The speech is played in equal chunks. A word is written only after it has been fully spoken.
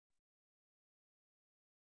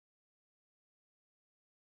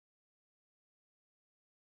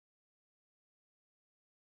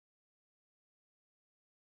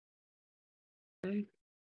Okay.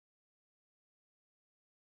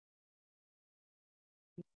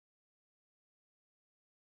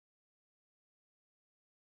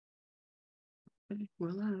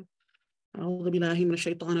 We're live. أعوذ بالله من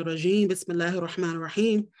الشيطان الرجيم. بسم الله الرحمن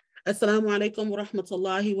الرحيم. Assalamu alaikum wa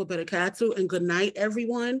rahmatullahi wa barakatuh, and good night,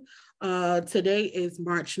 everyone. Today is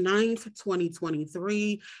March 9th,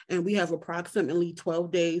 2023, and we have approximately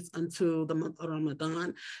 12 days until the month of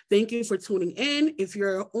Ramadan. Thank you for tuning in. If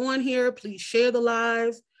you're on here, please share the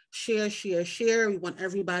live. Share. We want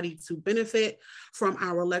everybody to benefit from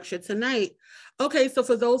our lecture tonight. Okay, so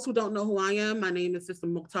for those who don't know who I am, my name is Sister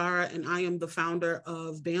Mukhtara, and I am the founder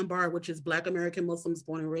of BAMBAR, which is Black American Muslims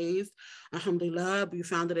Born and Raised. Alhamdulillah, we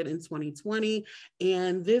founded it in 2020,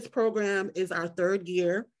 and this program is our third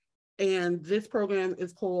year. And this program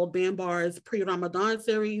is called BAMBAR's Pre-Ramadhan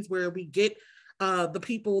series, where we get the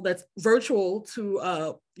people that's virtual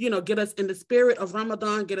to get us in the spirit of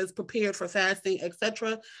Ramadan, get us prepared for fasting,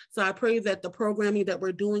 etc. So I pray that the programming that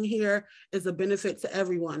we're doing here is a benefit to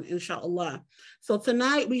everyone, inshallah. So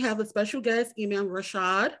tonight we have a special guest, Imam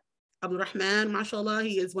Rashad Abdul-Rahmaan, mashallah.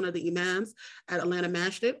 He is one of the imams at Atlanta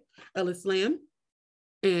Masjid al-Islam,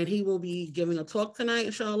 and he will be giving a talk tonight,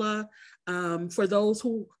 inshallah. For those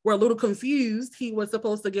who were a little confused, he was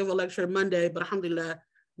supposed to give a lecture Monday, but alhamdulillah,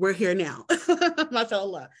 we're here now.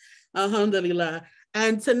 MashaAllah. Alhamdulillah.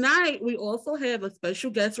 And tonight we also have a special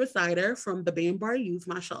guest reciter from the BAMBAR youth,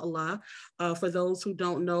 MashaAllah. For those who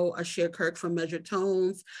don't know, Rashad Kirk from Measured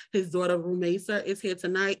Tones, his daughter Rumaysaa is here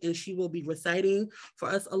tonight, and she will be reciting for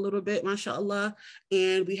us a little bit, MashaAllah.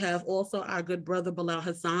 And we have also our good brother Bilal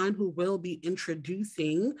Hassan, who will be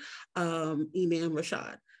introducing Imam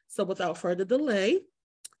Rashad. So without further delay,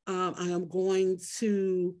 I am going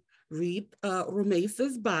to read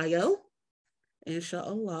Rumaysaa's bio,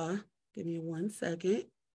 inshallah. Give me 1 second.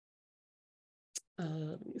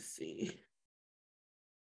 Let me see.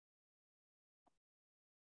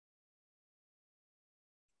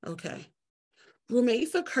 Okay.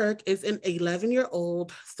 Rumaysaa Kirk is an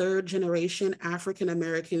 11-year-old, third-generation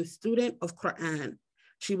African-American student of Quran.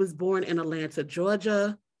 She was born in Atlanta,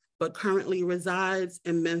 Georgia, but currently resides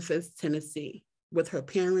in Memphis, Tennessee, with her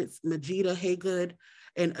parents, Majida Haygood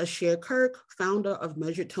and Rashad Kirk, founder of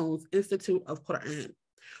Measured Tones Institute of Quran.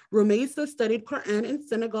 Rumaysaa studied Quran in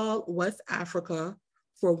Senegal, West Africa,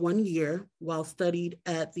 for 1 year, while studied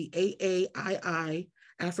at the AAII,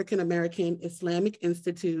 African American Islamic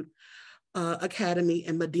Institute Academy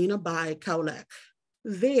in Medina by Kaulak.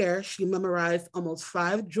 There, she memorized almost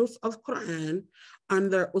 5 juz of Quran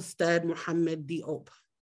under Ustad Muhammad Diop.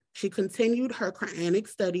 She continued her Quranic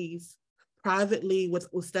studies privately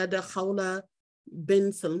with Ustada Khawla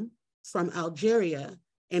bin Salm from Algeria,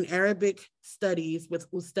 and Arabic studies with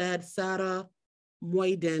Ustad Sarah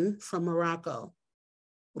Moydin from Morocco.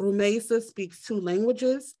 Rumaysaa speaks 2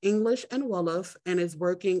 languages, English and Wolof, and is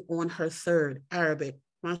working on her 3rd, Arabic,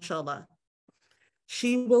 mashallah.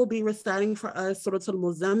 She will be reciting for us Surah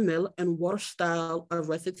Al-Muzammil and Warsh style of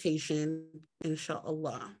recitation,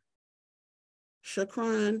 inshallah.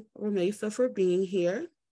 Shukran, Rumaysaa, for being here.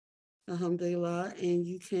 Alhamdulillah, and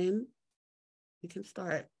you can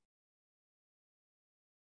start.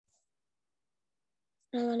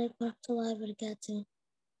 السلام عليكم ورحمة الله وبركاته.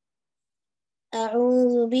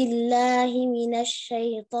 أعوذ بالله من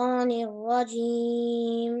الشيطان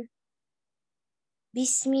الرجيم.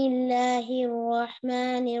 بسم الله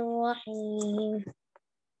الرحمن الرحيم.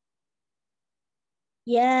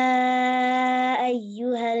 يا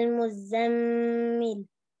أيها المزمل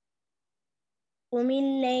قم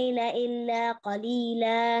الليل إلا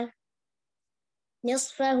قليلا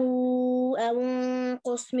نصفه أو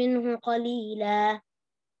انقص منه قليلا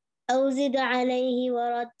أو زد عليه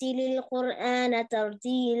ورتل القرآن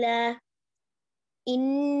ترتيلا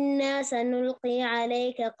إنا سنلقي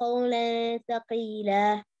عليك قولا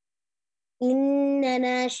ثقيلا إن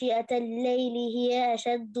ناشئة الليل هي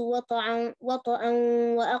أشد وطئا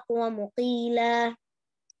وأقوم قيلا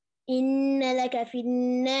إن لك في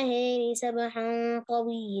النهار سبحا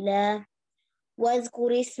طويلا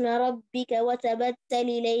واذكر اسم ربك وتبتل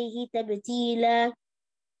إليه تبتيلا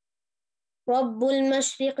رب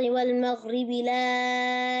المشرق والمغرب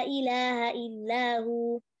لا إله إلا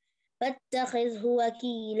هو فاتخذه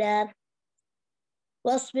وكيلا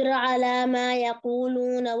واصبر على ما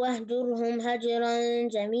يقولون واهجرهم هجرا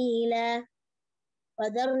جميلا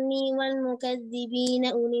وذرني والمكذبين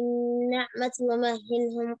أولي النعمة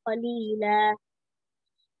ومهلهم قليلا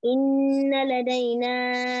إن لدينا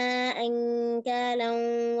أنكالا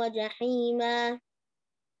وجحيما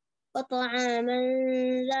وطعاما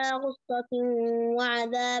ذا غصة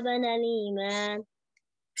وعذابا أليما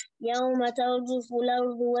يوم ترجف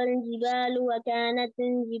الأرض والجبال وكانت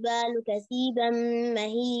الجبال كثيبا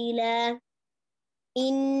مهيلا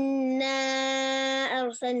إنا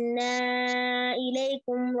أرسلنا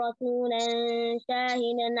إليكم رسولا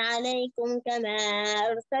شاهدا عليكم كما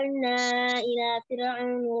أرسلنا إلى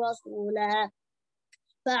فرعون رسولا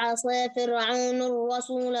فعصى فرعون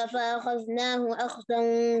الرسول فأخذناه أخذا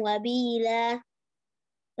وبيلا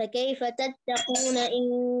فكيف تتقون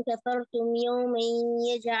إن كفرتم يوما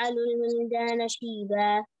يجعل الولدان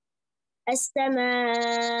شيبا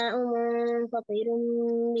السماء منفطر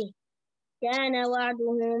به كان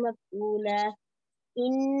وعده مفعولا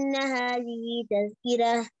إن هذه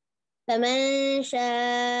تذكرة فمن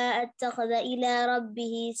شاء اتخذ إلى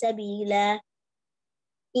ربه سبيلا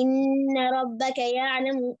إن ربك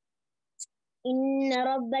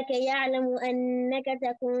يعلم أنك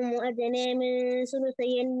تقوم أدنى من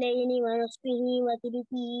ثلثي الليل ونصفه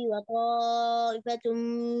وثلثه وطائفة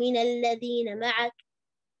من الذين معك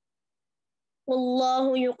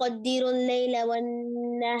والله يقدر الليل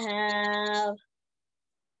والنهار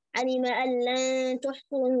علم أن لن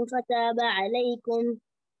تحصوا فتاب عليكم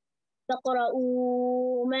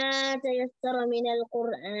فاقرؤوا ما تيسر من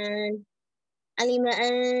القرآن علم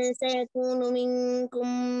أن سيكون منكم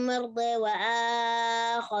مرضى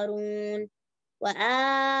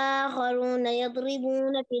وآخرون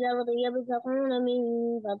يضربون في الأرض يبتغون من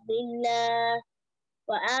فضل الله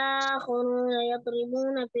وآخرون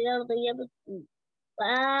يضربون في الأرض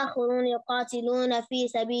وآخرون يقاتلون في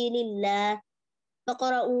سبيل الله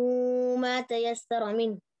فاقرؤوا ما تيسر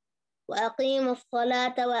منه وأقيموا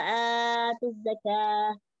الصلاة وآتوا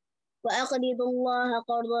الزكاة وأقرضوا الله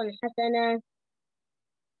قرضا حسنا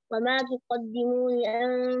وما تقدموا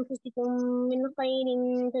لأنفسكم من خير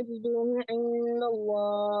تجدوه عند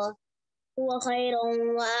الله هو خيرا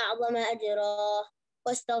وأعظم أجرا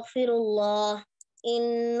واستغفروا الله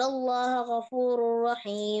إن الله غفور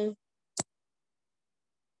رحيم.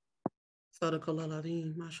 Sadaqallah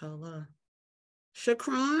al-Azim, mashallah.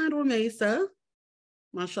 Shukran, Rumaysaa.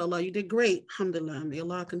 Mashallah, you did great. Alhamdulillah. May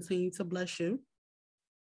Allah continue to bless you.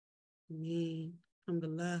 Ameen.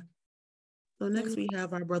 Alhamdulillah. So next we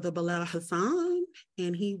have our brother Bilal Hassan,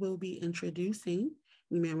 and he will be introducing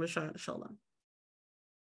Imam Rashad, inshallah.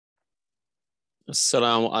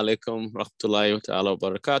 Assalamu alaikum rahmatullahi wa ta'ala wa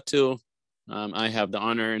barakatuh. I have the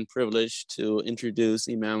honor and privilege to introduce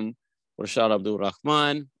Imam Rashad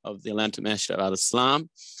Abdul-Rahmaan of the Atlanta Masjid al-Islam.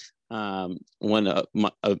 One of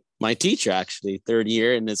my teacher, actually, third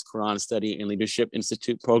year in his Quran Study and Leadership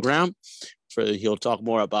Institute program. He'll talk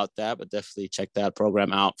more about that, but definitely check that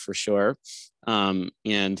program out for sure.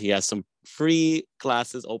 And he has some free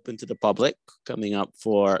classes open to the public coming up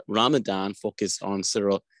for Ramadan, focused on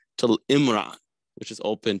Surah Al-Imran, which is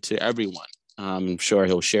open to everyone. I'm sure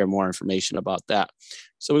he'll share more information about that.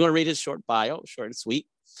 So we're going to read his short bio, short and sweet.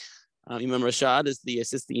 Imam Rashad is the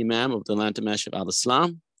assistant imam of the Atlanta Masjid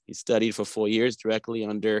al-Islam. He studied for 4 years directly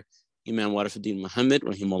under Imam Warafuddin Muhammad,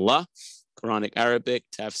 rahimahullah, Quranic Arabic,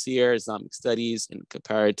 Tafsir, Islamic Studies, and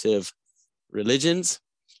Comparative Religions.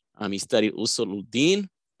 He studied Usul al-Din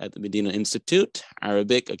at the Medina Institute,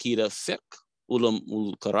 Arabic, Aqidah, Fiqh, Ulum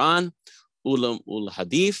ul-Quran, Ulum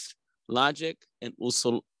ul-Hadith, Logic, and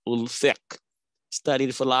Usul ul-Fiqh.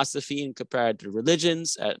 Studied philosophy and comparative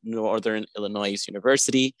religions at Northern Illinois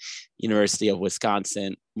University, University of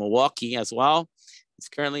Wisconsin, Milwaukee as well. He's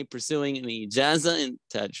currently pursuing an Ijaza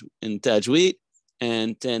in Tajweed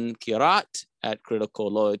and 10 Qiraat at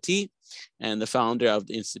Critical Loyalty, and the founder of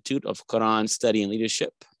the Institute of Quran Study and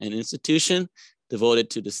Leadership, an institution devoted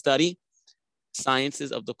to the study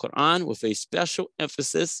sciences of the Quran with a special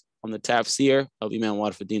emphasis on the tafsir of Imam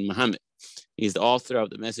Warafuddin Muhammad. He's the author of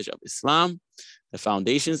The Message of Islam, The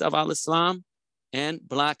Foundations of Al-Islam, and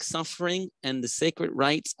Black Suffering and the Sacred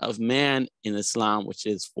Rights of Man in Islam, which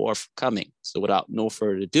is forthcoming. So without no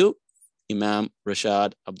further ado, Imam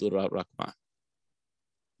Rashad Abdul-Rahmaan.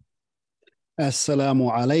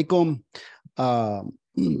 Assalamu alaikum.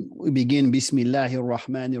 We begin Bismillahir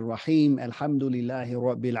Rahmanir Rahim. Alhamdulillahi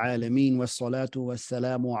Rabbil Alameen. Wassalatu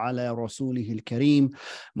wassalamu ala Rasulihil Kareem,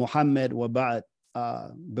 Muhammad wa ba'd.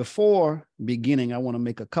 Before beginning, I want to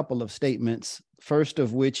make a couple of statements. First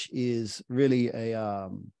of which is really a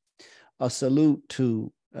salute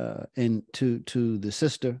to the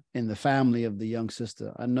sister and the family of the young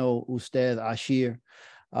sister. I know Ustad Ashir.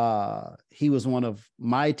 He was one of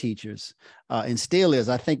my teachers and still is.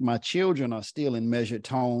 I think my children are still in measured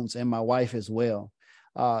tones, and my wife as well.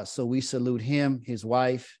 So we salute him, his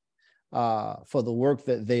wife, for the work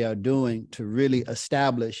that they are doing to really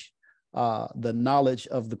establish the knowledge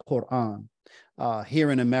of the Quran here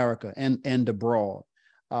in America and abroad.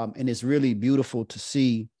 And it's really beautiful to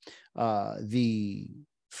see the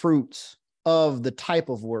fruits of the type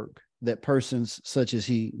of work that persons such as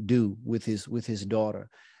he do with his daughter.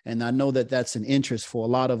 And I know that that's an interest for a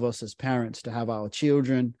lot of us as parents to have our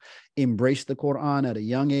children embrace the Quran at a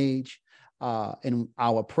young age. And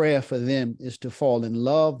our prayer for them is to fall in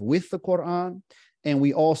love with the Quran. And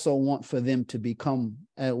we also want for them to become,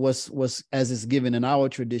 was as is given in our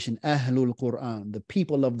tradition, Ahlul Quran, the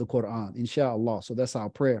people of the Quran, inshallah. So that's our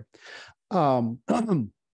prayer. The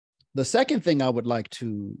second thing I would like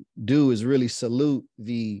to do is really salute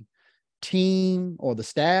the team or the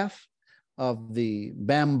staff of the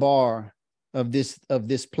BAMBAR of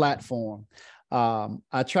this platform.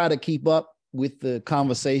 I try to keep up with the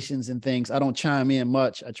conversations and things. I don't chime in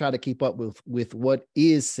much. I try to keep up with what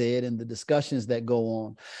is said and the discussions that go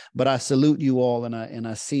on. But I salute you all, and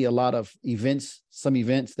I see a lot of events, some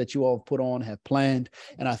events that you all put on, have planned,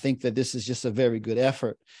 and I think that this is just a very good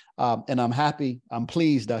effort. And I'm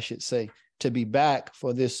pleased, I should say, to be back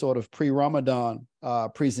for this sort of pre-Ramadan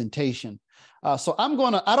presentation. So I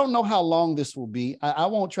don't know how long this will be. I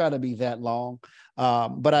won't try to be that long.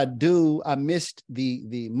 But I missed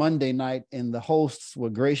the Monday night, and the hosts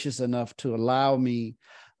were gracious enough to allow me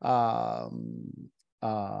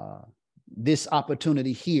this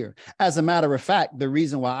opportunity here. As a matter of fact, the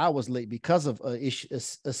reason why I was late, because of a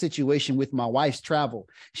situation with my wife's travel.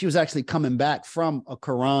 She was actually coming back from a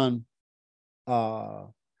Quran.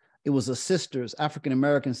 It was a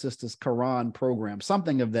African-American sisters Quran program,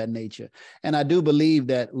 something of that nature. And I do believe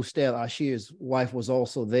that Ustad Ashir's wife was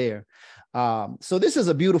also there. So this is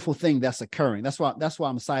a beautiful thing that's occurring. That's why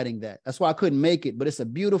I'm citing that. That's why I couldn't make it, but it's a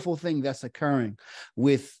beautiful thing that's occurring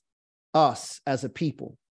with us as a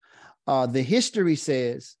people. The history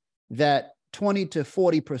says that 20 to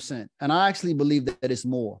 40%, and I actually believe that it's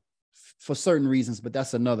more for certain reasons, but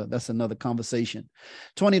that's another conversation.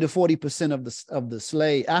 20 to 40% of the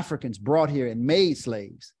slave Africans brought here and made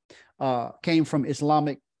slaves came from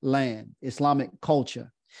Islamic land, Islamic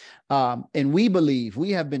culture. And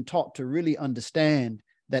we have been taught to really understand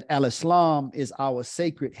that Al-Islam is our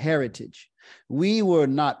sacred heritage. We were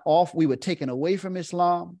taken away from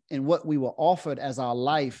Islam, and what we were offered as our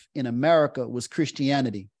life in America was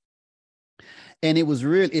Christianity. And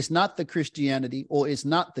it's not the Christianity, or it's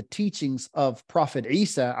not the teachings of Prophet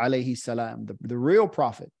Isa alayhi salam, the real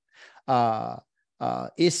prophet.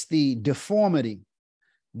 It's the deformity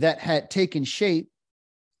that had taken shape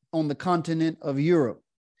on the continent of Europe,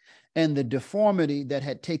 and the deformity that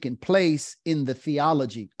had taken place in the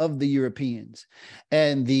theology of the Europeans.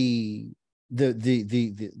 And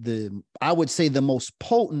I would say the most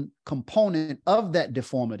potent component of that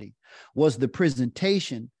deformity was the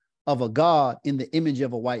presentation of a God in the image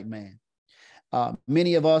of a white man.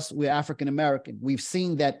 Many of us, we're African American. We've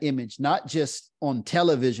seen that image, not just on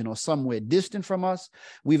television or somewhere distant from us.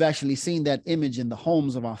 We've actually seen that image in the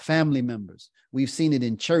homes of our family members. We've seen it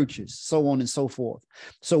in churches, so on and so forth.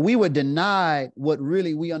 So we were denied what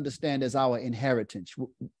really we understand as our inheritance,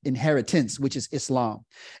 which is Islam.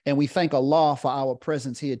 And we thank Allah for our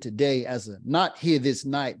presence here today, not here this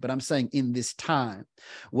night, but I'm saying in this time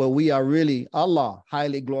where we are really, Allah,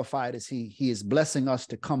 highly glorified as He is blessing us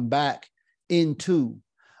to come back into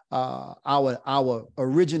our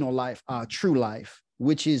original life, our true life,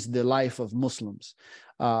 which is the life of Muslims.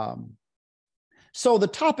 So the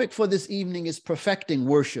topic for this evening is perfecting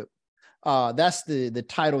worship. That's the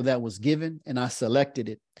title that was given, and I selected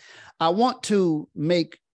it. I want to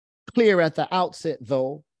make clear at the outset,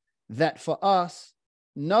 though, that for us,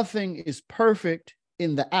 nothing is perfect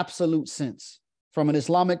in the absolute sense. From an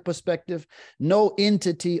Islamic perspective, no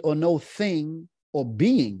entity or no thing or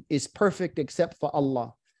being is perfect except for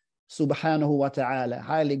Allah subhanahu wa ta'ala,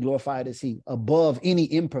 highly glorified is He, above any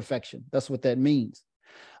imperfection. That's what that means.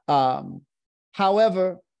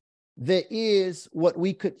 However, there is what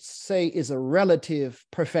we could say is a relative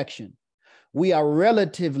perfection. We are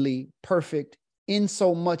relatively perfect in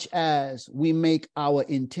so much as we make our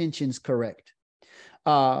intentions correct.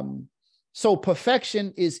 So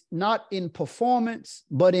perfection is not in performance,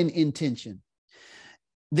 but in intention.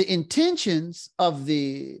 The intentions of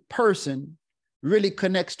the person really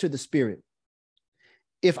connects to the spirit.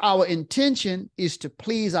 If our intention is to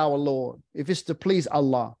please our Lord, if it's to please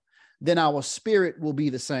Allah, then our spirit will be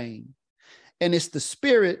the same. And it's the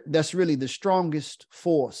spirit that's really the strongest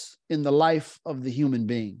force in the life of the human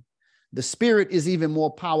being. The spirit is even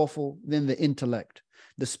more powerful than the intellect.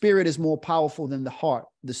 The spirit is more powerful than the heart.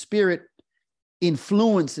 The spirit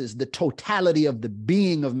influences the totality of the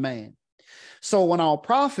being of man. So when our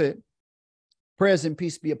prophet, prayers and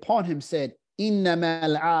peace be upon him, said,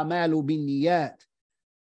 "Innamal a'malu binniyat,"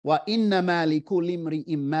 وَإِنَّمَا لِكُلِّ امْرِئٍ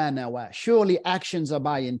مَّا نَوَىٰ. Surely actions are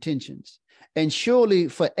by intentions, and surely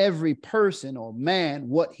for every person or man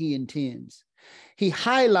what he intends. He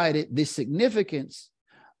highlighted the significance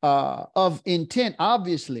of intent,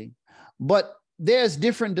 obviously, but there's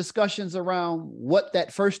different discussions around what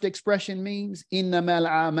that first expression means, إِنَّمَا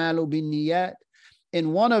الْأَعْمَالُ بِالنِّيَّاتِ.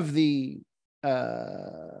 And one of the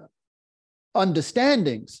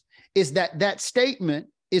understandings is that that statement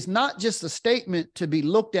is not just a statement to be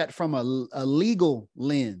looked at from a legal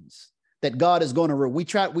lens, that God is going to,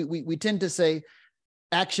 we tend to say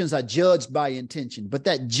actions are judged by intention, but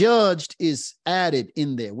that judged is added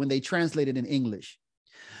in there when they translate it in English.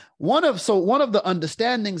 One of the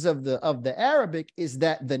understandings of the Arabic is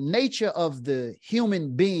that the nature of the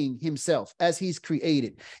human being himself, as he's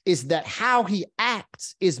created, is that how he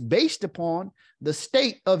acts is based upon the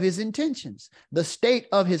state of his intentions, the state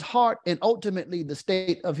of his heart, and ultimately the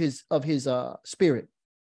state of his spirit.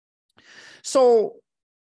 So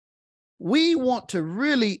we want to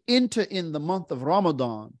really enter in the month of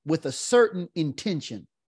Ramadan with a certain intention,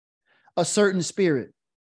 a certain spirit,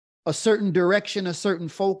 a certain direction, a certain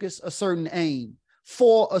focus, a certain aim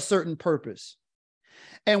for a certain purpose.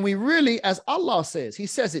 And we really, as Allah says, he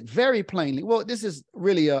says it very plainly. Well, this is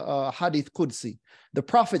really a hadith Qudsi. The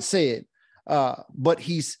Prophet said, but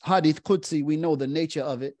he's hadith Qudsi, we know the nature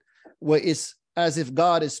of it, where it's as if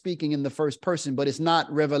God is speaking in the first person, but it's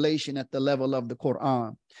not revelation at the level of the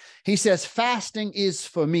Quran. He says, fasting is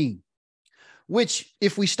for me. Which,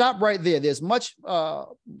 if we stop right there, there's much to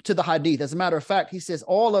the hadith. As a matter of fact, he says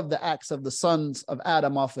all of the acts of the sons of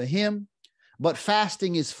Adam are for him, but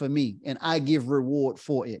fasting is for me, and I give reward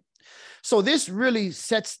for it. So this really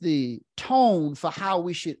sets the tone for how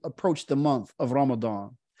we should approach the month of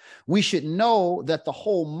Ramadan. We should know that the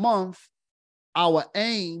whole month, our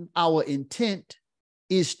aim, our intent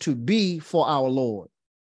is to be for our Lord.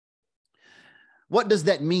 What does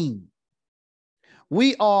that mean?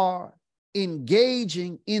 We are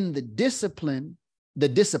engaging in the disciplines,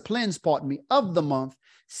 of the month,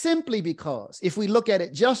 simply because, if we look at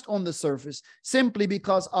it just on the surface, simply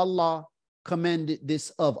because Allah commanded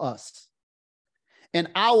this of us. And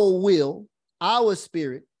our will, our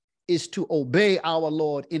spirit, is to obey our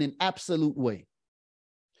Lord in an absolute way.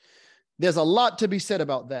 There's a lot to be said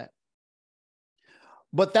about that.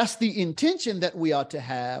 But that's the intention that we are to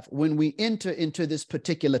have when we enter into this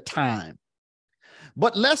particular time.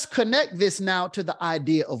 But let's connect this now to the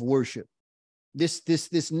idea of worship.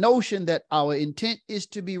 This notion that our intent is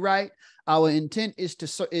to be right, our intent is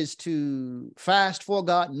to fast for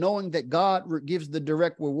God, knowing that God gives the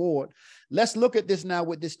direct reward. Let's look at this now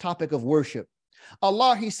with this topic of worship.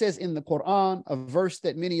 Allah, he says in the Quran, a verse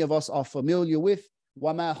that many of us are familiar with,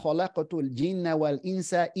 وَمَا خَلَقْتُ الْجِنَّ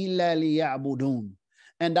وَالْإِنسَ إِلَّا لِيَعْبُدُونَ.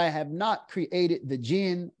 And I have not created the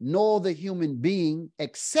jinn nor the human being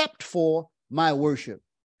except for my worship.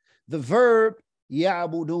 The verb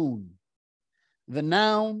ya'budun. The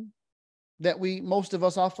noun that most of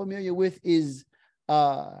us are familiar with is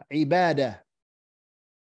ibadah.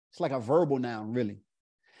 It's like a verbal noun, really.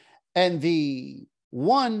 And the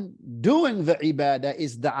one doing the ibadah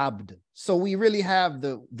is the abd. So we really have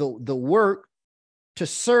the work to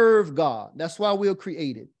serve God. That's why we were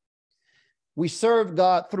created. We serve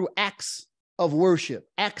God through acts of worship,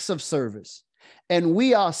 acts of service. And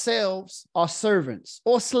we ourselves are servants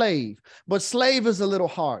or slave, but slave is a little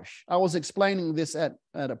harsh. I was explaining this at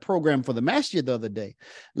a program for the Masjid the other day.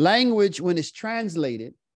 Language, when it's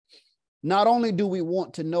translated, not only do we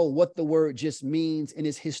want to know what the word just means in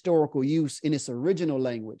its historical use in its original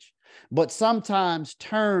language, but sometimes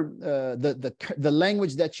the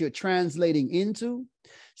language that you're translating into,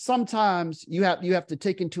 sometimes you have to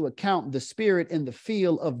take into account the spirit and the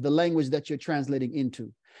feel of the language that you're translating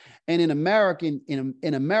into. And in America,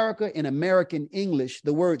 in American English,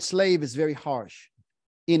 the word slave is very harsh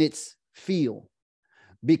in its feel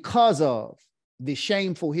because of the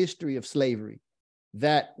shameful history of slavery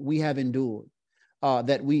that we have endured,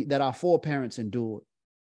 that our foreparents endured.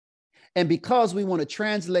 And because we want to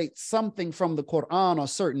translate something from the Quran or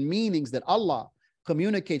certain meanings that Allah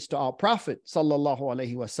communicates to our Prophet sallallahu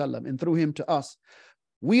alaihi wasallam and through him to us,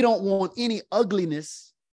 we don't want any ugliness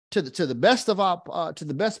as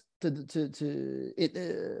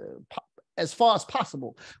far as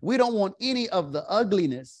possible. We don't want any of the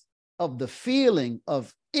ugliness of the feeling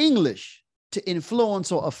of English to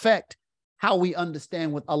influence or affect how we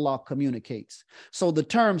understand what Allah communicates. So the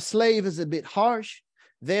term slave is a bit harsh,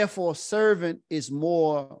 therefore servant is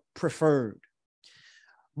more preferred.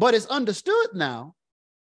 But it's understood now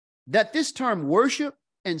that this term worship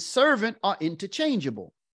and servant are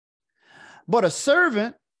interchangeable. But a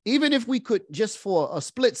servant even if we could just for a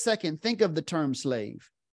split second think of the term slave,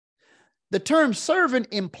 the term servant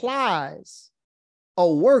implies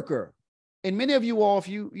a worker. And many of you all, if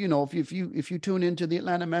you tune into the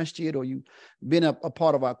Atlanta Masjid or you've been a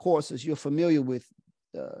part of our courses, you're familiar with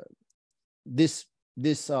this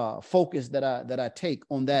focus that I take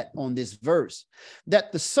on this verse,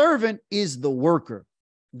 that the servant is the worker.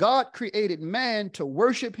 God created man to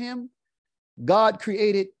worship him. God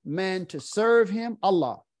created man to serve him.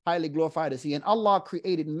 Allah, highly glorified is he. And Allah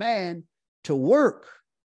created man to work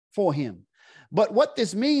for him. But what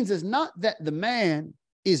this means is not that the man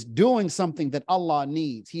is doing something that Allah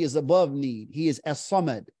needs. He is above need. He is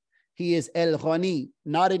as-samad. He is al-ghani,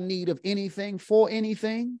 not in need of anything for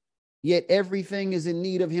anything, yet everything is in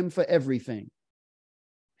need of him for everything.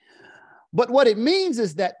 But what it means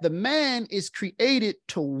is that the man is created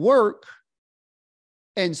to work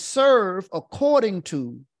and serve according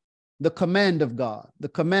to the command of God, the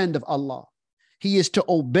command of Allah. He is to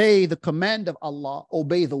obey the command of Allah,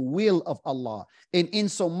 obey the will of Allah. And in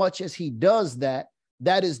so much as he does that,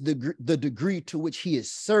 that is the degree to which he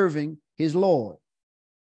is serving his Lord.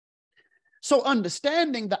 So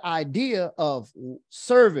understanding the idea of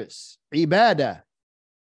service, ibadah,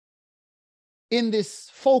 in this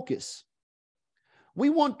focus,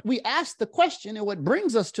 we ask the question, and what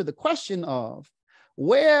brings us to the question of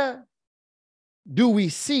where do we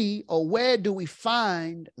see or where do we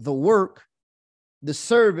find the work, the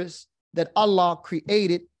service that Allah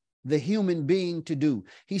created the human being to do?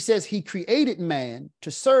 He says he created man to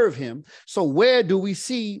serve him. So where do we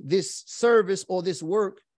see this service or this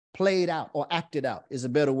work played out or acted out is a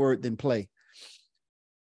better word than play?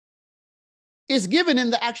 It's given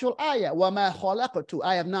in the actual ayah, وَمَا خَلَقْتُ,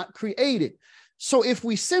 I have not created. So if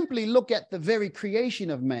we simply look at the very creation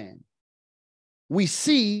of man, we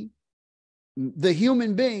see the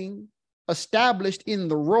human being established in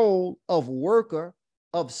the role of worker,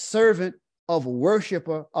 of servant, of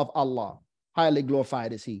worshiper of Allah. Highly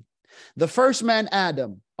glorified is he. The first man,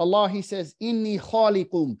 Adam, Allah, he says, Inni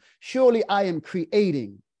khaliqum, surely I am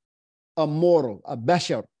creating a mortal, a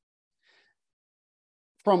bashar,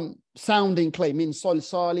 from sounding clay, min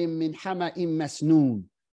salsalim min hama'im masnoon.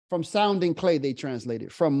 From sounding clay, they translate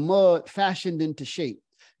it, from mud fashioned into shape.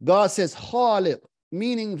 God says khaliq,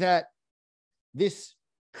 meaning that this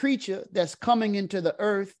creature that's coming into the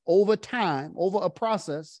earth over time, over a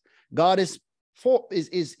process, God is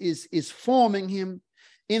forming him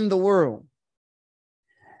in the world.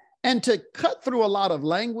 And to cut through a lot of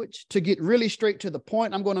language, to get really straight to the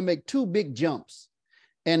point, I'm going to make two big jumps.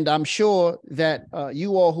 And I'm sure that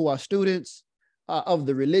you all who are students of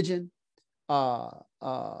the religion,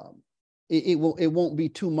 it won't be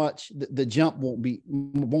too much. The jump won't be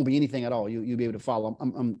anything at all. You'll be able to follow.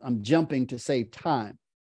 I'm jumping to save time.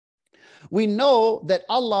 We know that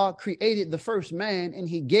Allah created the first man and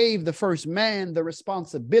he gave the first man the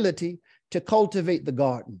responsibility to cultivate the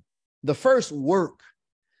garden. The first work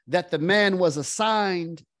that the man was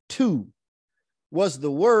assigned to was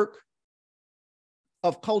the work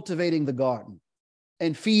of cultivating the garden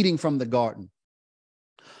and feeding from the garden.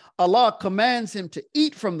 Allah commands him to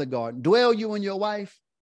eat from the garden. Dwell you and your wife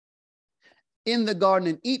in the garden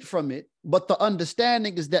and eat from it. But the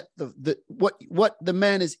understanding is that what the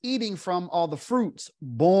man is eating from are the fruits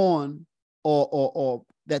born or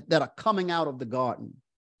that are coming out of the garden.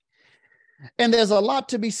 And there's a lot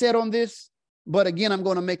to be said on this. But again, I'm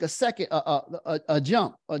going to make a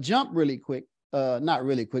jump really quick. Not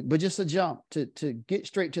really quick, but just a jump to get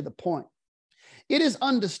straight to the point. It is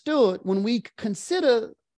understood when we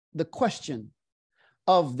consider the question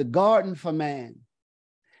of the garden for man.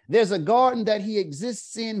 There's a garden that he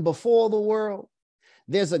exists in before the world.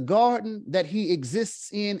 There's a garden that he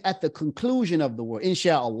exists in at the conclusion of the world.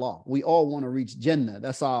 Inshallah, we all want to reach Jannah.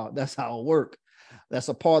 That's our work. That's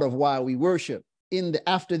a part of why we worship.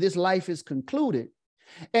 After this life is concluded.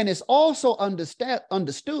 And it's also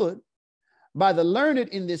understood by the learned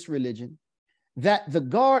in this religion that the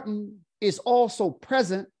garden is also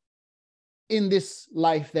present in this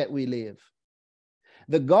life that we live.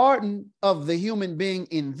 The garden of the human being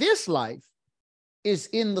in this life is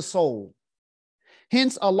in the soul.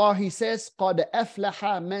 Hence Allah, he says, قَدْ أَفْلَحَ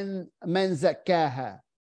مَنْ زَكَّاهَا.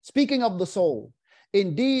 Speaking of the soul,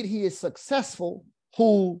 indeed he is successful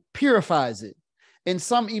who purifies it. And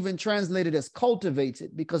some even translate it as cultivates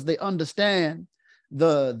it, because they understand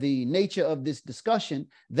the nature of this discussion,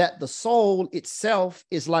 that the soul itself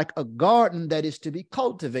is like a garden that is to be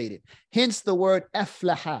cultivated. Hence the word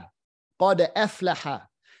aflaha, qad aflaha.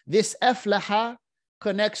 This aflaha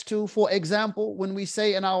connects to, for example, when we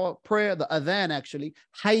say in our prayer, the adhan actually,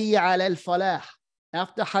 hayya ala al-falah.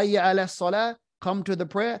 After hayya ala salah, come to the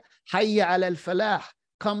prayer. Hayya ala al-falah,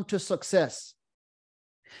 come to success.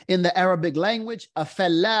 In the Arabic language, a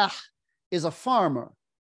fallah is a farmer.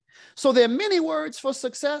 So there are many words for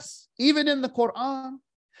success, even in the Quran.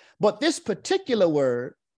 But this particular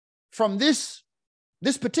word, from this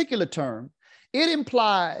particular term, it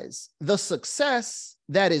implies the success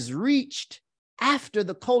that is reached after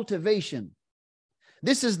the cultivation.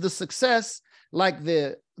 This is the success like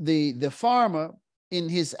the farmer in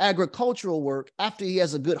his agricultural work. After he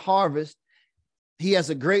has a good harvest, he has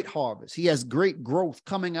a great harvest. He has great growth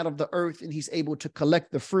coming out of the earth, and he's able to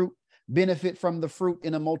collect the fruit, benefit from the fruit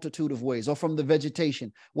in a multitude of ways, or from the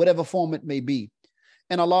vegetation, whatever form it may be.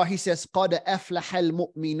 And Allah, he says, قَدْ أَفْلَحَ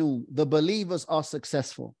الْمُؤْمِنُونَ, the believers are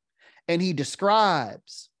successful. And he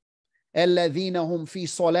describes الَّذِينَ هُمْ فِي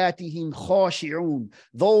صَلَاتِهِمْ خَاشِعُونَ,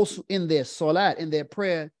 those in their salat, in their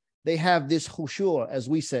prayer, they have this khushu', as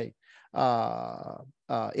we say in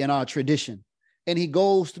our tradition. And he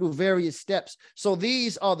goes through various steps. So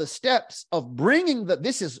these are the steps of bringing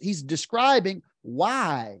he's describing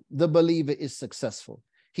why the believer is successful.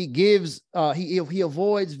 He gives, he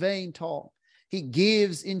avoids vain talk. He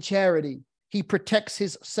gives in charity. He protects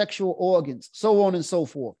his sexual organs, so on and so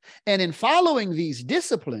forth. And in following these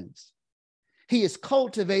disciplines, he is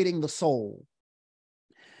cultivating the soul.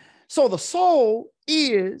 So the soul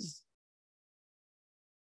is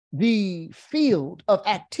the field of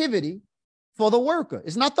activity for the worker.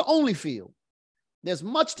 It's not the only field. There's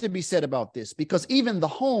much to be said about this, because even the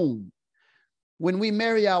home, when we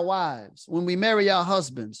marry our wives, when we marry our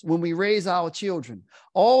husbands, when we raise our children,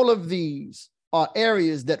 all of these are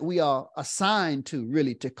areas that we are assigned to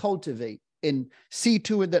really to cultivate and see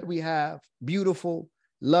to it that we have beautiful,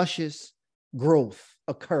 luscious growth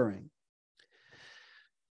occurring.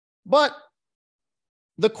 But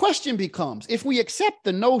the question becomes, if we accept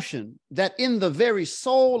the notion that in the very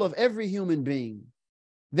soul of every human being,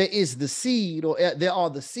 there is the seed, or there are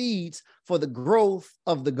the seeds for the growth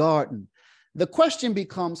of the garden, the question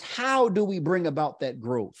becomes, how do we bring about that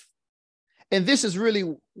growth? And this is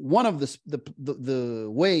really one of the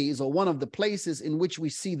ways, or one of the places in which we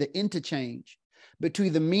see the interchange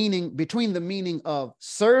between the meaning of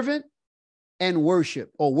servant and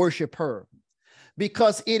worship, or worshiper.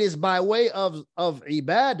 Because it is by way of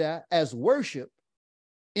ibadah, as worship,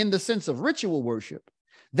 in the sense of ritual worship,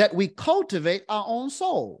 that we cultivate our own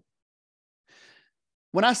soul.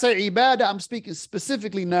 When I say ibadah, I'm speaking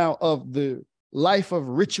specifically now of the life of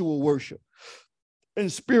ritual worship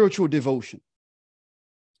and spiritual devotion.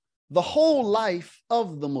 The whole life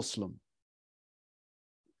of the Muslim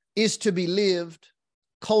is to be lived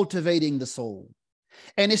cultivating the soul.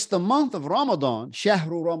 And it's the month of Ramadan,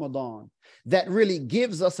 Shahru Ramadan, that really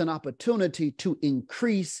gives us an opportunity to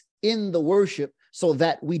increase in the worship so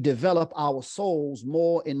that we develop our souls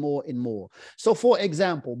more and more and more. So for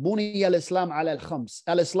example, Buni al-Islam al-Khams,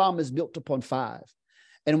 al-Islam is built upon 5.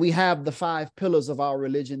 And we have the 5 pillars of our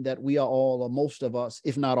religion that we are all, or most of us,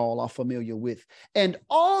 if not all, are familiar with. And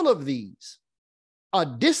all of these are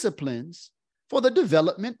disciplines for the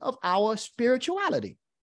development of our spirituality.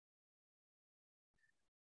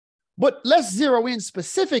 But let's zero in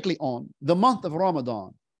specifically on the month of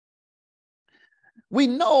Ramadan. We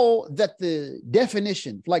know that the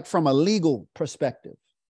definition, like from a legal perspective,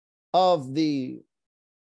 of the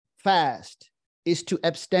fast is to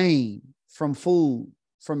abstain from food,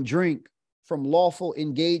 from drink, from lawful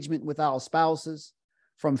engagement with our spouses,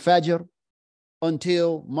 from Fajr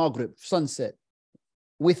until Maghrib, sunset,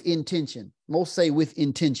 with intention. Most say with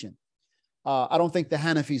intention. I don't think the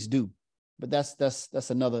Hanafis do, but that's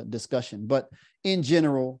another discussion. But in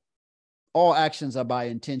general, all actions are by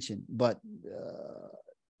intention, but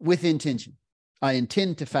with intention. I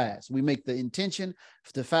intend to fast. We make the intention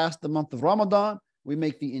to fast the month of Ramadan. We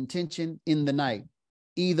make the intention in the night,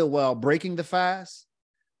 either while breaking the fast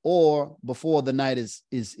or before the night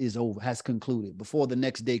is over, has concluded, before the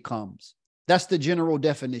next day comes. That's the general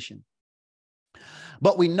definition.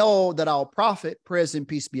 But we know that our Prophet, praise and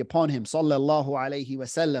peace be upon him, sallallahu alaihi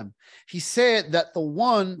wasallam, he said that the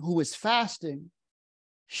one who is fasting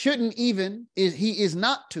shouldn't even, he is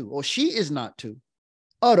not to, or she is not to,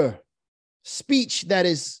 utter speech that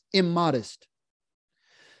is immodest.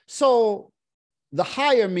 So the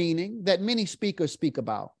higher meaning that many speakers speak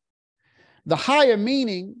about, the higher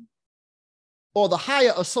meaning or the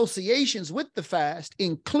higher associations with the fast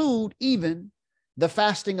include even the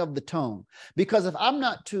fasting of the tongue. Because if I'm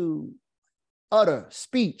not to utter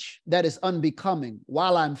speech that is unbecoming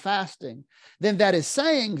while I'm fasting, then that is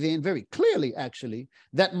saying then very clearly actually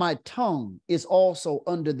that my tongue is also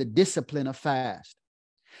under the discipline of fast.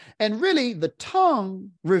 And really the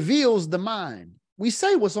tongue reveals the mind. We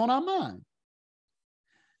say what's on our mind.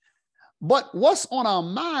 But what's on our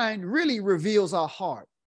mind really reveals our heart.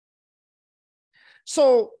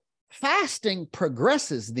 So fasting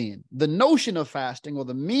progresses then. The notion of fasting, or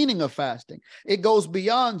the meaning of fasting, it goes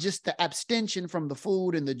beyond just the abstention from the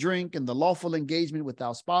food and the drink and the lawful engagement with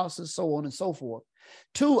our spouses, so on and so forth,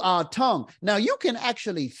 to our tongue. Now, you can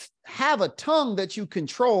actually have a tongue that you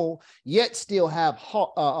control, yet still have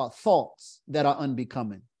thoughts that are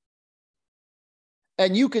unbecoming.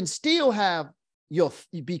 And you can still have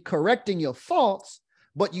be correcting your thoughts,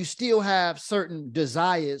 but you still have certain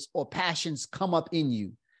desires or passions come up in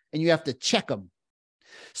you, and you have to check them.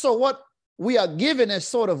 So what we are given as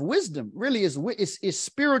sort of wisdom really is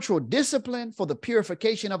spiritual discipline for the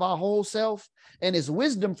purification of our whole self, and is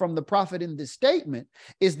wisdom from the prophet in this statement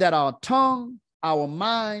is that our tongue, our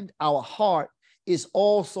mind, our heart is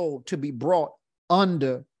also to be brought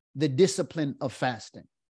under the discipline of fasting.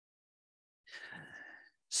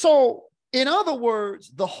 So, in other words,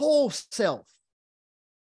 the whole self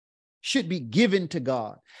should be given to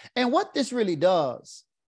God. And what this really does,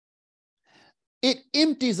 it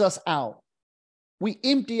empties us out. We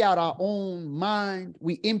empty out our own mind.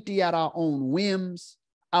 We empty out our own whims,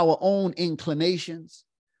 our own inclinations.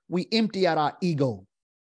 We empty out our ego.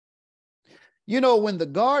 You know, when the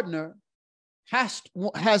gardener has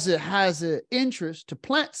an interest to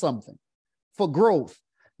plant something for growth,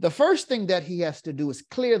 the first thing that he has to do is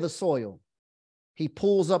clear the soil. He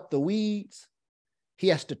pulls up the weeds. He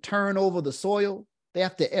has to turn over the soil. They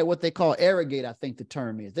have to, what they call irrigate, I think the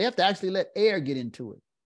term is. They have to actually let air get into it.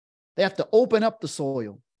 They have to open up the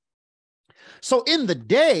soil. So in the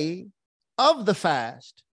day of the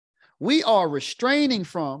fast, we are restraining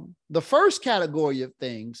from the first category of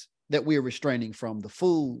things that we're restraining from: the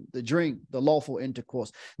food, the drink, the lawful intercourse.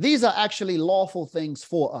 These are actually lawful things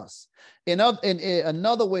for us.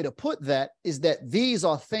 Another way to put that is that these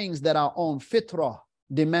are things that our own fitrah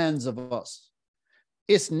demands of us.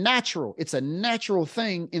 It's natural. It's a natural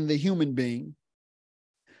thing in the human being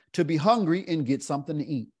to be hungry and get something to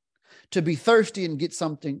eat, to be thirsty and get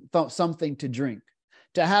something to drink,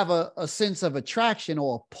 to have a sense of attraction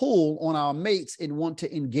or a pull on our mates and want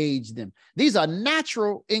to engage them. These are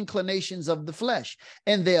natural inclinations of the flesh,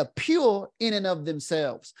 and they are pure in and of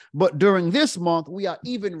themselves. But during this month, we are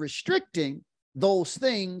even restricting those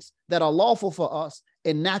things that are lawful for us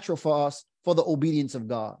and natural for us for the obedience of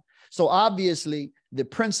God. So obviously, the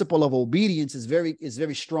principle of obedience is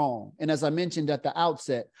very strong. And as I mentioned at the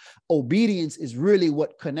outset, obedience is really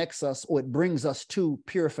what connects us, or it brings us to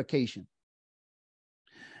purification.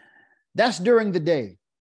 That's during the day.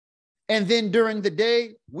 And then during the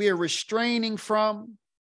day, we're restraining from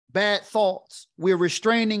bad thoughts. We're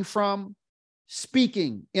restraining from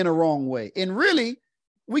speaking in a wrong way. And really,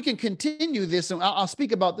 we can continue this, and I'll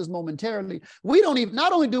speak about this momentarily.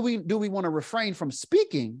 Not only do we want to refrain from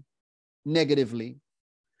speaking negatively,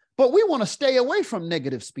 but we want to stay away from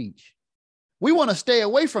negative speech. We want to stay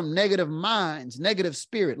away from negative minds, negative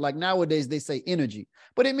spirit. Like nowadays they say energy,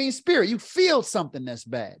 but it means spirit. You feel something that's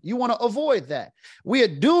bad. You want to avoid that. We are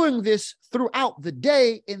doing this throughout the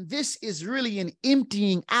day, and this is really an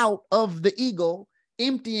emptying out of the ego,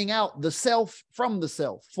 emptying out the self from the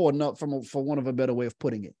self, for want of a better way of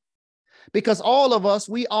putting it. Because all of us,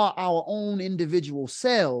 we are our own individual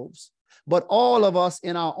selves, but all of us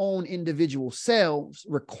in our own individual selves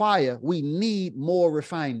we need more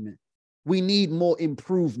refinement. We need more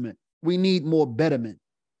improvement. We need more betterment.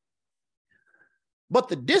 But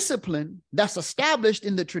the discipline that's established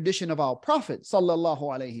in the tradition of our Prophet, sallallahu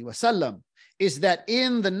alaihi wasallam, is that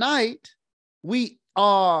in the night, we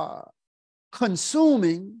are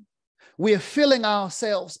consuming, we are filling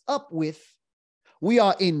ourselves up with, we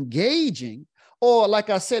are engaging, or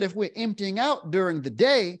like I said, if we're emptying out during the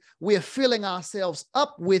day, we are filling ourselves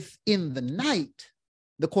up with in the night,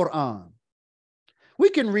 the Quran. We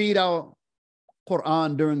can read our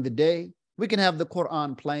Quran during the day. We can have the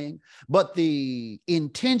Quran playing, but the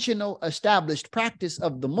intentional established practice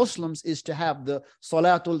of the Muslims is to have the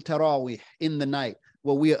Salatul Tarawih in the night,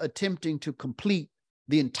 where we are attempting to complete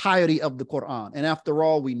the entirety of the Quran. And after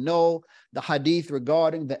all, we know the hadith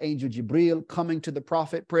regarding the angel Jibril coming to the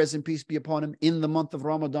Prophet, praise and peace be upon him, in the month of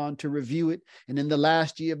Ramadan to review it. And in the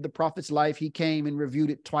last year of the Prophet's life, he came and reviewed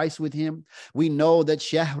it twice with him. We know that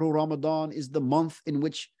Shahru Ramadan is the month in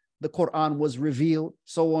which the Quran was revealed,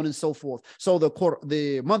 so on and so forth. So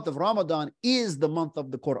the month of Ramadan is the month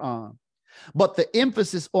of the Quran. But the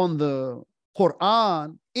emphasis on the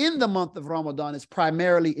Quran in the month of Ramadan is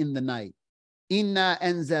primarily in the night. Inna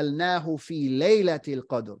anzalnahu fi laylatil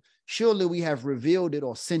qadr. Surely we have revealed it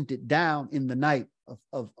or sent it down in the night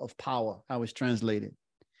of power, how it's translated.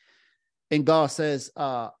 And God says,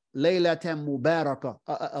 Laylatan Mubarakah,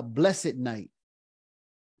 a blessed night.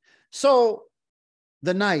 So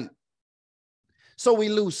the night. So we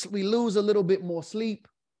lose a little bit more sleep.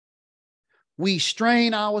 We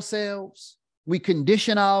strain ourselves. We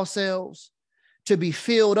condition ourselves to be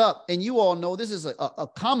filled up. And you all know this is a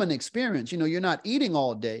common experience. You know, you're not eating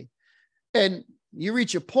all day. And you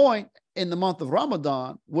reach a point in the month of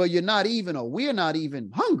Ramadan where we're not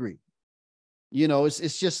even hungry. You know,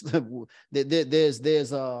 it's just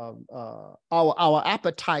there's our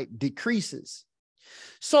appetite decreases.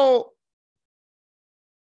 So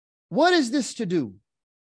what is this to do?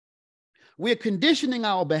 We're conditioning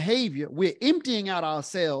our behavior. We're emptying out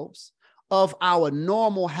ourselves of our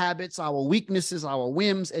normal habits, our weaknesses, our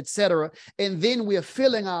whims, etc. And then we're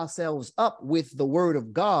filling ourselves up with the word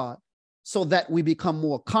of God so that we become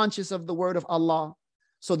more conscious of the word of Allah,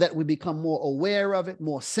 so that we become more aware of it,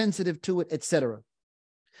 more sensitive to it, etc.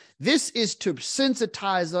 This is to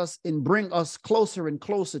sensitize us and bring us closer and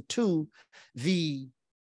closer to the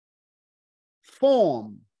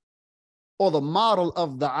form or the model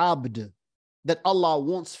of the abd that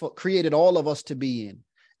Allah created all of us to be in.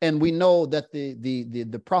 And we know that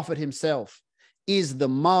the Prophet himself is the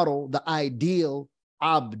model, the ideal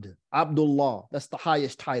abd, Abdullah. That's the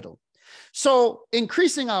highest title. So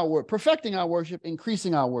increasing our work, perfecting our worship,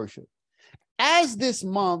 increasing our worship. As this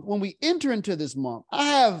month, when we enter into this month, I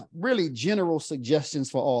have really general suggestions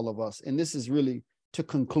for all of us. And this is really to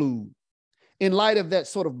conclude in light of that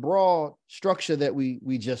sort of broad structure that we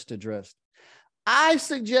just addressed. I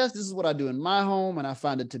suggest, this is what I do in my home, and I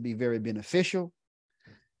find it to be very beneficial.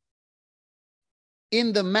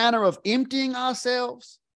 In the manner of emptying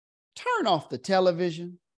ourselves, turn off the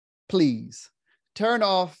television, please. Turn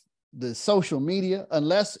off the social media,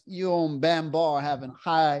 unless you're on BAMBAR having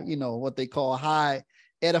high, what they call high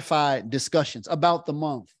edified discussions about the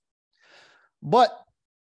month. But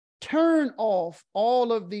turn off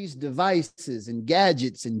all of these devices and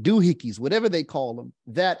gadgets and doohickeys, whatever they call them,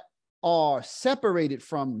 that are separated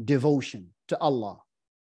from devotion to Allah.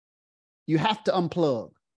 You have to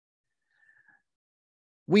unplug.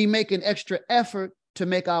 We make an extra effort to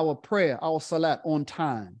make our prayer, our salat, on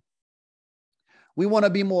time. We want to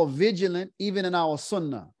be more vigilant even in our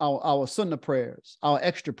sunnah, our sunnah prayers, our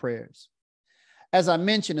extra prayers. As I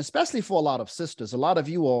mentioned, especially for a lot of sisters, a lot of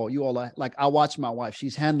you all are, like, I watch my wife.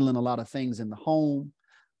 She's handling a lot of things in the home.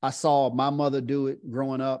 I saw my mother do it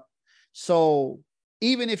growing up. So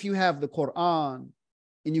even if you have the Quran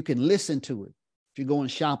and you can listen to it, if you're going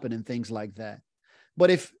shopping and things like that. But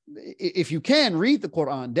if you can read the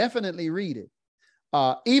Quran, definitely read it.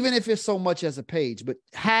 Even if it's so much as a page, but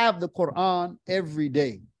have the Quran every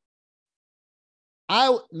day. I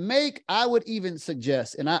would even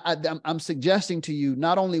suggest, and I'm suggesting to you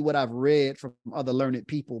not only what I've read from other learned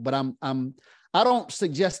people, but I don't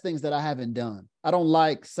suggest things that I haven't done. I don't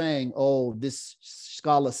like saying, oh, this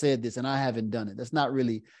scholar said this and I haven't done it. That's not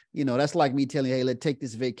really, that's like me telling you, hey, let's take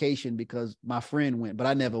this vacation because my friend went, but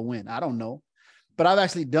I never went. I don't know. But I've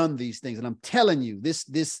actually done these things, and I'm telling you,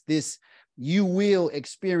 this you will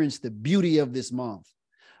experience the beauty of this month.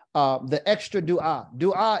 The extra dua.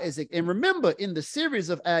 Dua is, and remember, in the series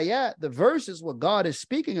of ayat, the verses where God is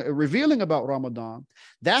speaking, revealing about Ramadan,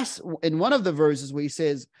 that's in one of the verses where he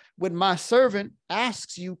says, when my servant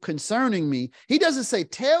asks you concerning me, he doesn't say,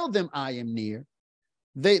 tell them I am near.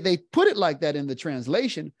 They put it like that in the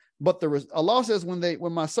translation, but Allah says,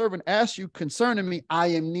 when my servant asks you concerning me, I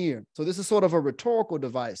am near. So this is sort of a rhetorical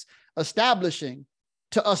device, establishing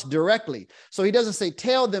to us directly. So he doesn't say,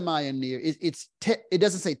 tell them I am near. It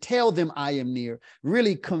doesn't say, tell them I am near,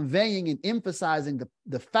 really conveying and emphasizing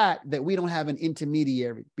the fact that we don't have an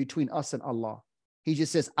intermediary between us and Allah. He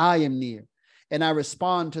just says, I am near. And I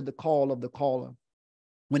respond to the call of the caller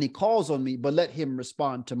when he calls on me, but let him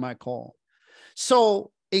respond to my call.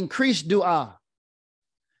 So increase dua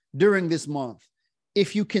during this month.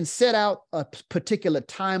 If you can set out a particular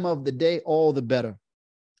time of the day, all the better.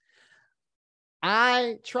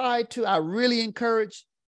 I really encourage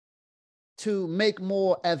to make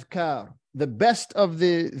more adhkar. The best of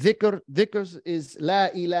the dhikrs is La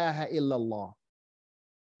ilaha illallah.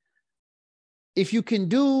 If you can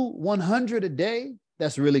do 100 a day,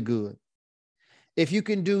 that's really good. If you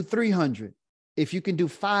can do 300, if you can do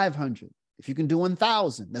 500, if you can do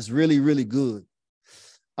 1,000, that's really, really good.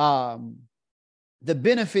 The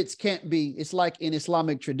benefits can't be, it's like in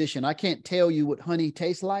Islamic tradition. I can't tell you what honey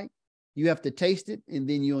tastes like. You have to taste it, and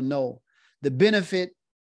then you'll know. The benefit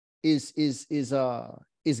is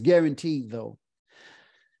guaranteed, though.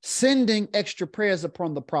 Sending extra prayers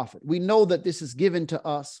upon the Prophet. We know that this is given to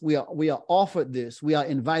us. We are offered this. We are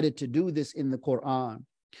invited to do this in the Quran.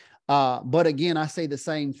 But again, I say the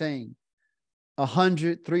same thing.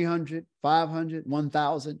 100, 300, 500,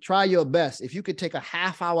 1,000. Try your best. If you could take a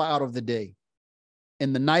half hour out of the day,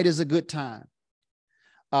 and the night is a good time.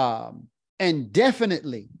 And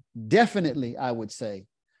definitely, I would say,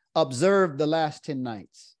 observe the last 10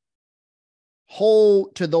 nights.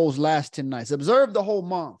 Hold to those last 10 nights. Observe the whole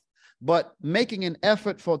month, but making an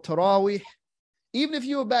effort for Taraweeh, even if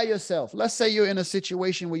you're by yourself. Let's say you're in a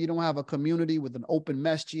situation where you don't have a community with an open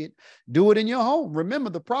masjid. Do it in your home. Remember,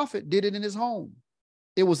 the Prophet did it in his home.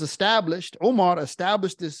 It was established. Umar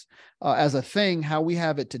established this as a thing, how we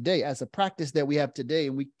have it today, as a practice that we have today,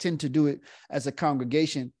 and we tend to do it as a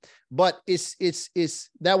congregation. But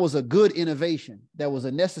that was a good innovation. That was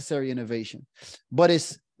a necessary innovation. But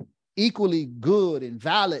it's equally good and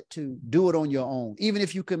valid to do it on your own, even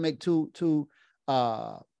if you can make two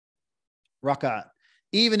rak'at.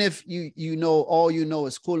 Even if you know all you know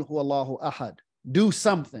is Qul huwallahu ahad. Do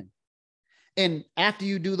something. And after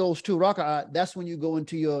you do those 2 rak'at, that's when you go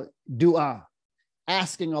into your dua,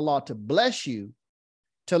 asking Allah to bless you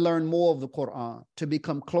to learn more of the Quran, to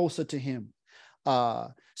become closer to him.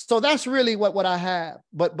 So that's really what I have.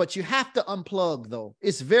 But you have to unplug, though.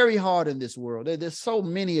 It's very hard in this world. There's so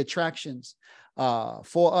many attractions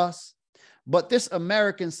for us. But this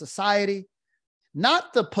American society,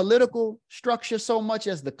 not the political structure so much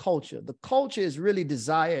as the culture. The culture is really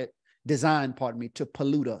designed, to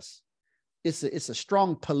pollute us. It's a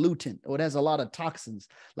strong pollutant, or it has a lot of toxins.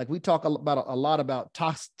 Like we talk a lot about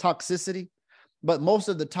toxicity, but most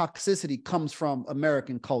of the toxicity comes from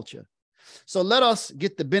American culture. So let us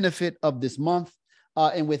get the benefit of this month.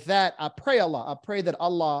 And with that, I pray that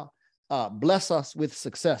Allah bless us with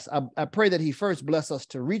success. I pray that he first bless us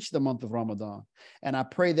to reach the month of Ramadan. And I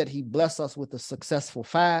pray that he bless us with a successful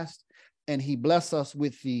fast, and he bless us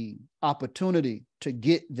with the opportunity to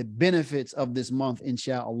get the benefits of this month,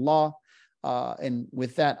 inshallah. And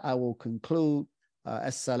with that, I will conclude.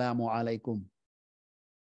 Assalamu alaikum.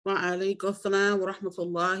 Wa alaikum assalam wa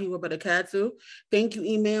rahmatullahi wa barakatuh. Thank you,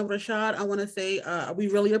 Imam Rashad. I want to say we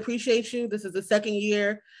really appreciate you. This is the 2nd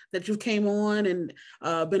year that you came on and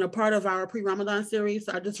been a part of our pre-Ramadan series.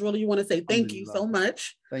 So I just really want to say thank you so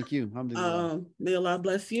much. Thank you. Alhamdulillah. May Allah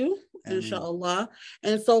bless you, inshallah.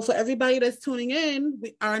 And so for everybody that's tuning in,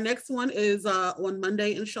 our next one is on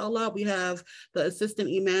Monday, inshallah. We have the Assistant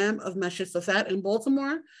Imam of Masjid Safat in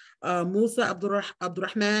Baltimore, Musa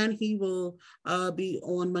Abdul-Rahmaan. He will be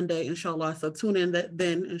on Monday, inshallah. So tune in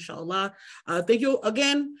then, inshallah. Thank you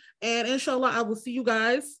again. And inshallah, I will see you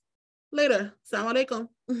guys later. Assalamu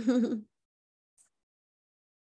alaikum.